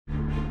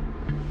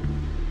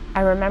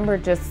I remember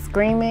just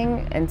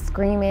screaming and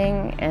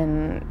screaming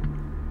and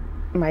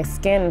my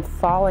skin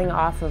falling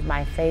off of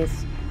my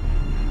face.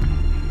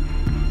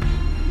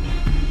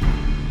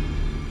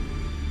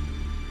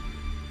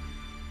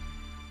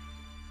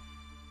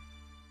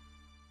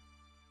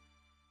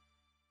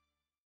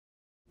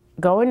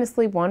 Going to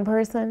sleep one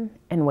person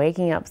and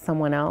waking up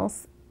someone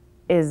else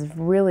is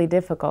really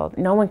difficult.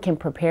 No one can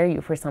prepare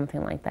you for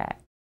something like that.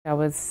 I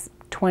was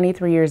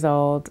 23 years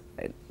old,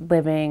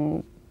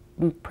 living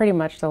pretty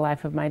much the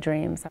life of my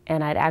dreams,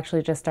 and I'd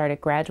actually just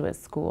started graduate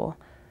school.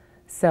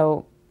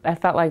 So I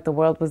felt like the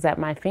world was at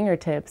my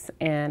fingertips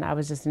and I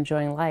was just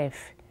enjoying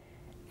life.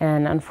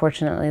 And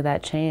unfortunately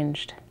that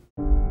changed.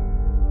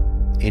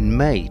 In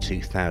May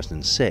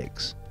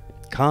 2006,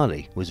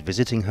 Karli was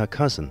visiting her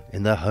cousin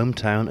in their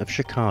hometown of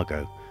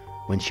Chicago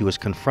when she was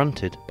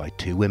confronted by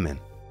two women.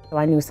 So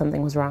I knew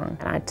something was wrong,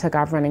 and I took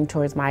off running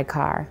towards my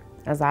car.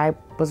 As I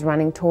was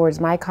running towards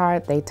my car,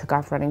 they took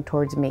off running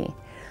towards me.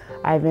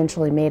 I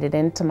eventually made it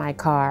into my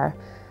car.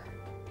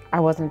 I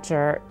wasn't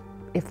sure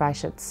if I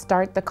should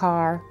start the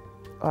car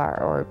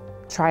or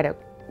try to,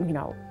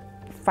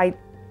 fight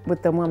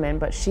with the woman,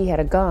 but she had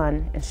a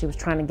gun and she was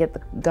trying to get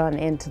the gun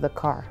into the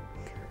car.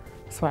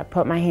 So I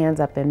put my hands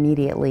up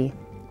immediately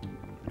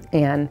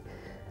and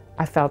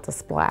I felt a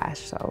splash.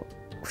 So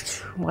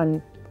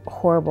one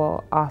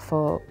horrible,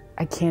 awful,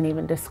 I can't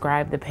even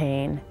describe the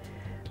pain.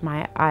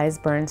 My eyes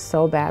burned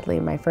so badly.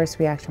 My first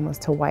reaction was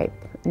to wipe,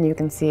 and you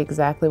can see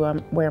exactly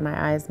where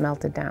my eyes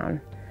melted down.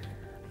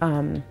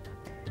 And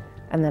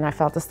then I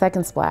felt a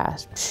second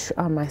splash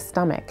on my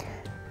stomach.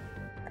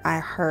 I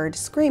heard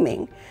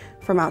screaming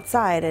from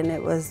outside, and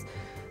it was,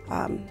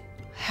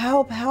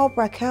 help, help,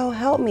 Raquel,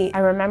 help me. I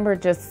remember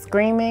just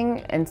screaming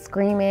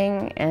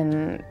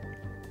and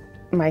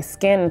my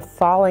skin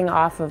falling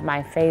off of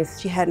my face.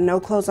 She had no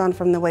clothes on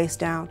from the waist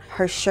down.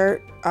 Her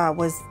shirt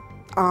was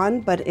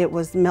on, but it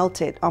was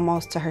melted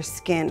almost to her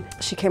skin.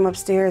 She came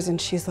upstairs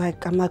and she's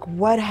like, I'm like,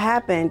 what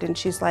happened? And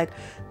she's like,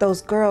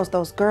 those girls,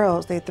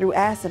 they threw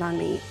acid on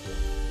me.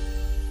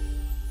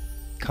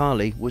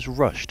 Karli was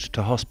rushed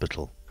to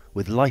hospital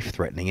with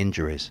life-threatening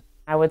injuries.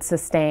 I would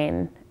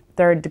sustain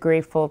third-degree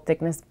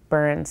full-thickness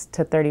burns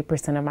to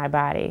 30% of my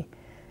body.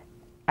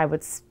 I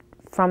would,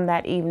 from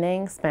that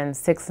evening, spend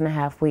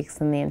 6.5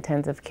 weeks in the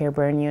intensive care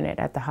burn unit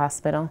at the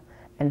hospital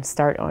and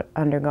start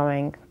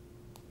undergoing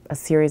a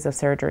series of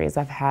surgeries.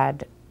 I've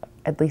had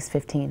at least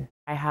 15.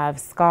 I have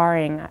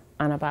scarring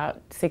on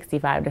about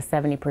 65 to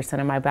 70%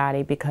 of my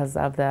body because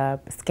of the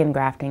skin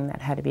grafting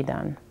that had to be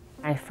done.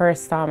 When I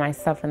first saw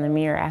myself in the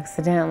mirror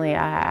accidentally,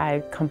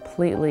 I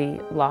completely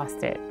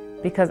lost it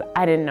because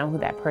I didn't know who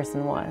that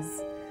person was.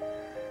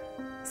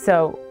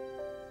 So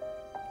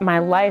my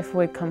life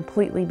would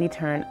completely be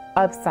turned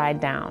upside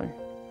down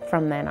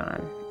from then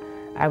on.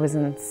 I was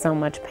in so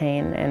much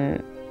pain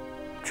and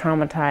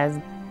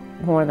traumatized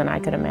more than I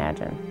could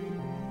imagine.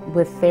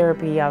 With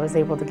therapy, I was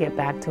able to get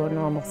back to a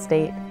normal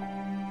state.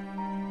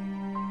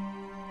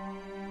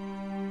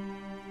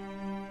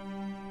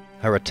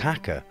 Her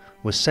attacker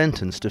was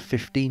sentenced to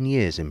 15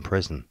 years in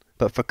prison,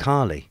 but for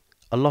Karli,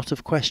 a lot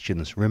of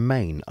questions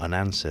remain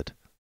unanswered.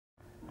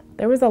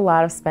 There was a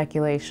lot of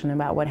speculation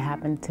about what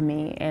happened to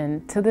me,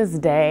 and to this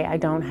day, I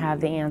don't have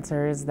the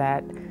answers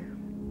that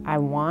I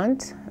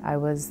want. I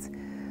was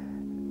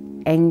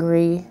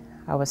angry,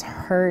 I was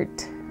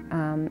hurt,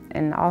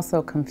 and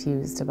also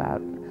confused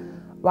about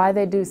why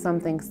they do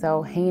something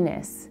so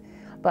heinous.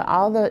 But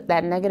all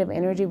that negative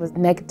energy was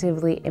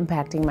negatively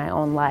impacting my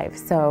own life.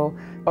 So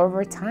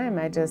over time,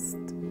 I just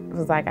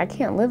was like, I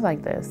can't live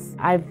like this.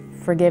 I've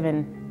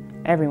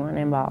forgiven everyone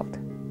involved,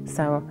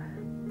 so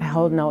I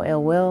hold no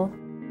ill will.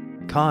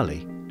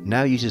 Karli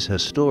now uses her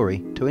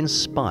story to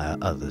inspire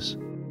others.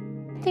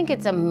 I think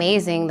it's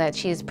amazing that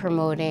she's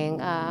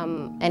promoting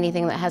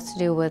anything that has to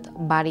do with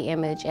body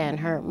image and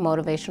her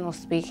motivational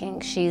speaking.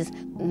 She's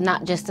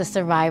not just a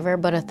survivor,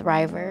 but a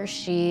thriver.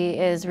 She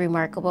is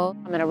remarkable.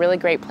 I'm in a really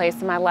great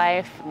place in my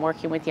life. I'm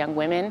working with young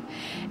women,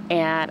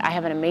 and I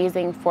have an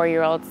amazing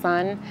 4-year-old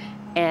son,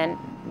 and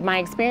my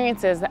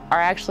experiences are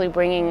actually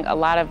bringing a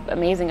lot of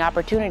amazing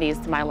opportunities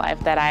to my life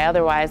that I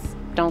otherwise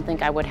don't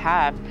think I would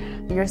have.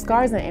 Your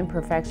scars and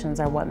imperfections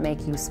are what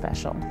make you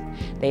special.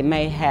 They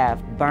may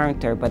have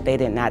burnt her, but they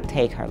did not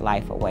take her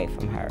life away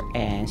from her.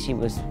 And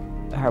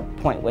her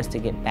point was to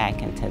get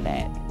back into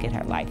that, get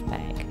her life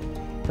back.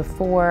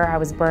 Before I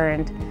was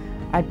burned,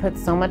 I put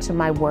so much of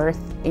my worth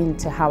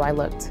into how I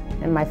looked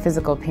and my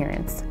physical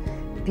appearance.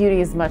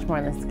 Beauty is much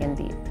more than skin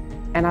deep.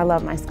 And I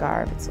love my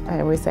scars. I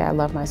always say I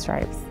love my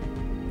stripes.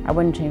 I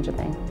wouldn't change a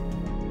thing.